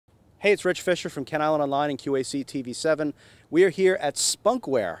Hey, it's Rich Fisher from Ken Island Online and QAC TV7. We are here at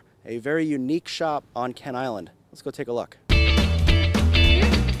Spunkwear, a very unique shop on Ken Island. Let's go take a look.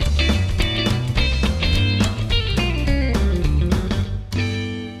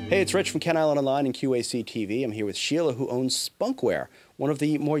 Hey, it's Rich from Ken Island Online and QAC TV. I'm here with Sheilah, who owns Spunkwear, one of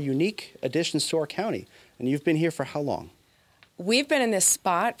the more unique additions to our county. And you've been here for how long? We've been in this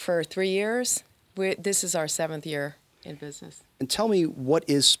spot for 3 years. This is our 7th year in business. And tell me, what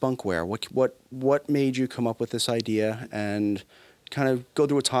is Spunkwear? What made you come up with this idea, and kind of go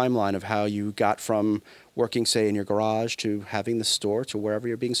through a timeline of how you got from working, say, in your garage to having the store to wherever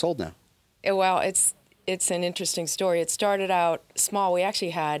you're being sold now? Well, it's an interesting story. It started out small. We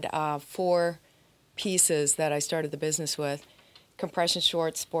actually had 4 pieces that I started the business with: compression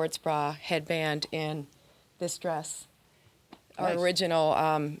shorts, sports bra, headband, and this dress, Nice. Our original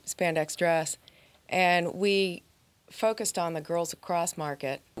spandex dress. And we focused on the girls lacrosse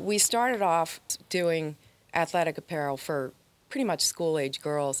market. We started off doing athletic apparel for pretty much school-age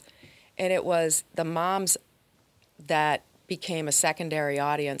girls, and it was the moms that became a secondary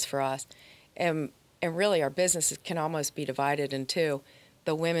audience for us. And really, our business can almost be divided in two: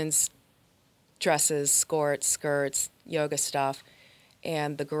 the women's dresses, skirts, yoga stuff,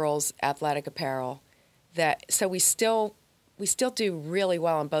 and the girls' athletic apparel. So we still do really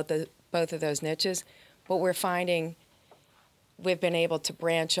well in both of those niches. But we're finding we've been able to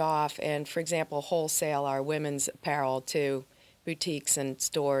branch off and, for example, wholesale our women's apparel to boutiques and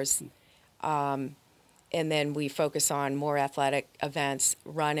stores. And then we focus on more athletic events: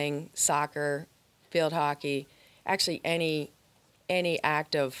 running, soccer, field hockey, actually any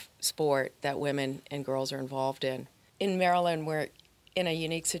active sport that women and girls are involved in. In Maryland, we're in a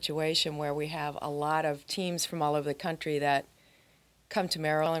unique situation where we have a lot of teams from all over the country that come to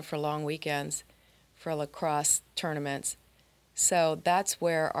Maryland for long weekends for lacrosse tournaments. So that's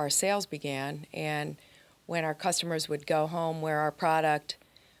where our sales began, and when our customers would go home, wear our product,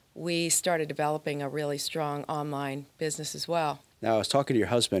 we started developing a really strong online business as well. Now, I was talking to your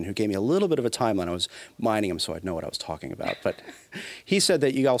husband, who gave me a little bit of a timeline. I was mining him so I'd know what I was talking about. But he said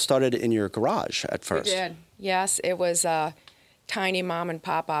that you all started in your garage at first. We did. Yes, it was a tiny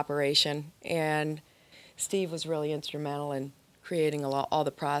mom-and-pop operation, and Steve was really instrumental in creating all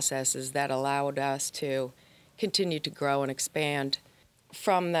the processes that allowed us to continue to grow and expand.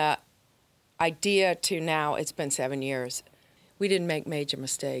 From the idea to now, it's been 7 years. We didn't make major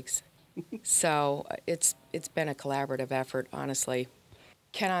mistakes. So it's been a collaborative effort, honestly.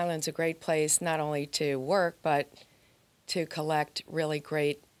 Ken Island's a great place not only to work, but to collect really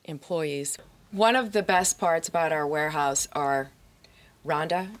great employees. One of the best parts about our warehouse are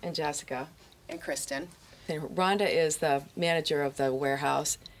Rhonda and Jessica and Kristen. And Rhonda is the manager of the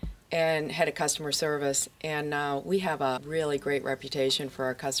warehouse and head of customer service, and we have a really great reputation for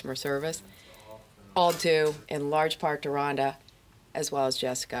our customer service, all due in large part to Rhonda as well as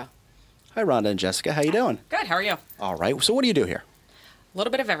Jessica. Hi, Rhonda and Jessica. How you doing? Good. How are you? All right. So what do you do here? A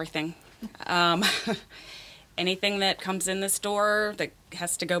little bit of everything. Anything that comes in this door that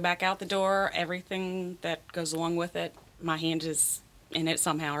has to go back out the door, everything that goes along with it, my hand is in it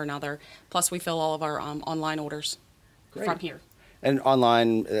somehow or another. Plus, we fill all of our online orders from here. And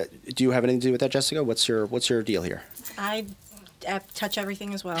online, do you have anything to do with that, Jessica? What's your deal here? I touch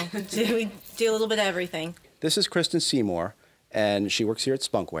everything as well. We do a little bit of everything. This is Kristen Seymour, and she works here at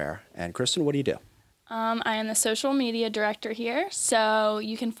Spunkwear. And Kristen, what do you do? I am the social media director here, so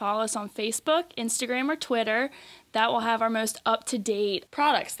you can follow us on Facebook, Instagram, or Twitter. That will have our most up-to-date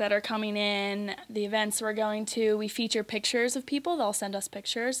products that are coming in, the events we're going to. We feature pictures of people. They'll send us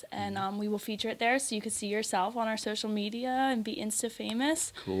pictures, and we will feature it there so you can see yourself on our social media and be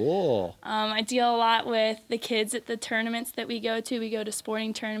Insta-famous. Cool. I deal a lot with the kids at the tournaments that we go to. We go to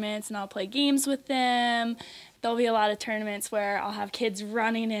sporting tournaments, and I'll play games with them. There'll be a lot of tournaments where I'll have kids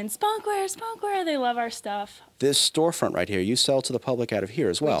running in, Spunkwear, Spunkwear. They love our stuff. This storefront right here, you sell to the public out of here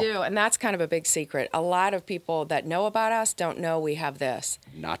as well. We do, and that's kind of a big secret. A lot of people that know about us don't know we have this.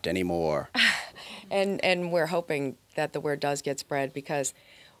 Not anymore. And we're hoping that the word does get spread, because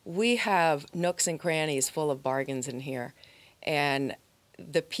we have nooks and crannies full of bargains in here. And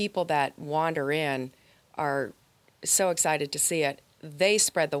the people that wander in are so excited to see it. They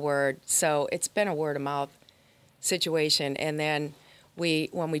spread the word, so it's been a word-of-mouth situation. And then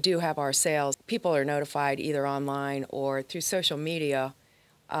when we do have our sales, people are notified either online or through social media.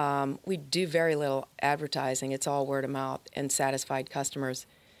 We do very little advertising. It's all word of mouth and satisfied customers.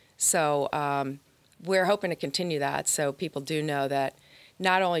 So we're hoping to continue that, so people do know that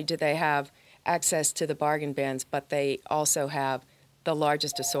not only do they have access to the bargain bins, but they also have the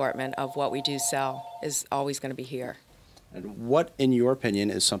largest assortment of what we do sell is always going to be here. And what, in your opinion,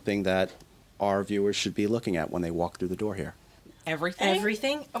 is something that our viewers should be looking at when they walk through the door here? Everything.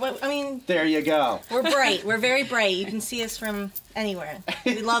 Everything. Well, I mean, There you go. we're bright. We're very bright. You can see us from anywhere.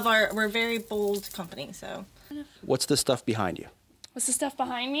 We're a very bold company, so. What's the stuff behind you? What's the stuff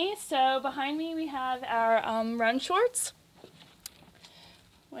behind me? So behind me we have our run shorts,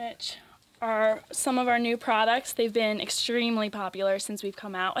 which are some of our new products. They've been extremely popular since we've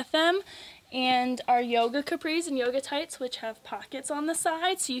come out with them. And our yoga capris and yoga tights, which have pockets on the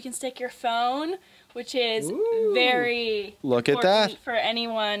side, so you can stick your phone, which is very Look at important that. for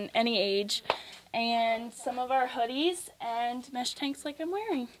anyone, any age. And some of our hoodies and mesh tanks like I'm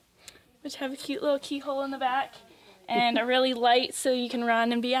wearing, which have a cute little keyhole in the back and are really light so you can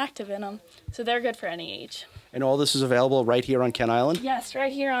run and be active in them. So they're good for any age. And all this is available right here on Kent Island? Yes,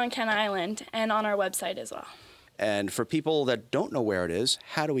 right here on Kent Island and on our website as well. And for people that don't know where it is,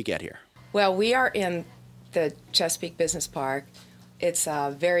 how do we get here? Well, we are in the Chesapeake Business Park. It's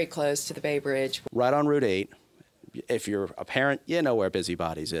very close to the Bay Bridge. Right on Route 8. If you're a parent, you know where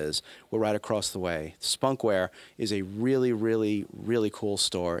Busybody's is. We're right across the way. Spunkwear is a really, really, really cool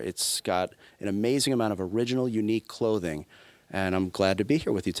store. It's got an amazing amount of original, unique clothing, and I'm glad to be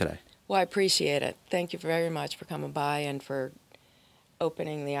here with you today. Well, I appreciate it. Thank you very much for coming by and for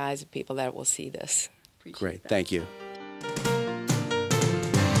opening the eyes of people that will see this. Great, thank you.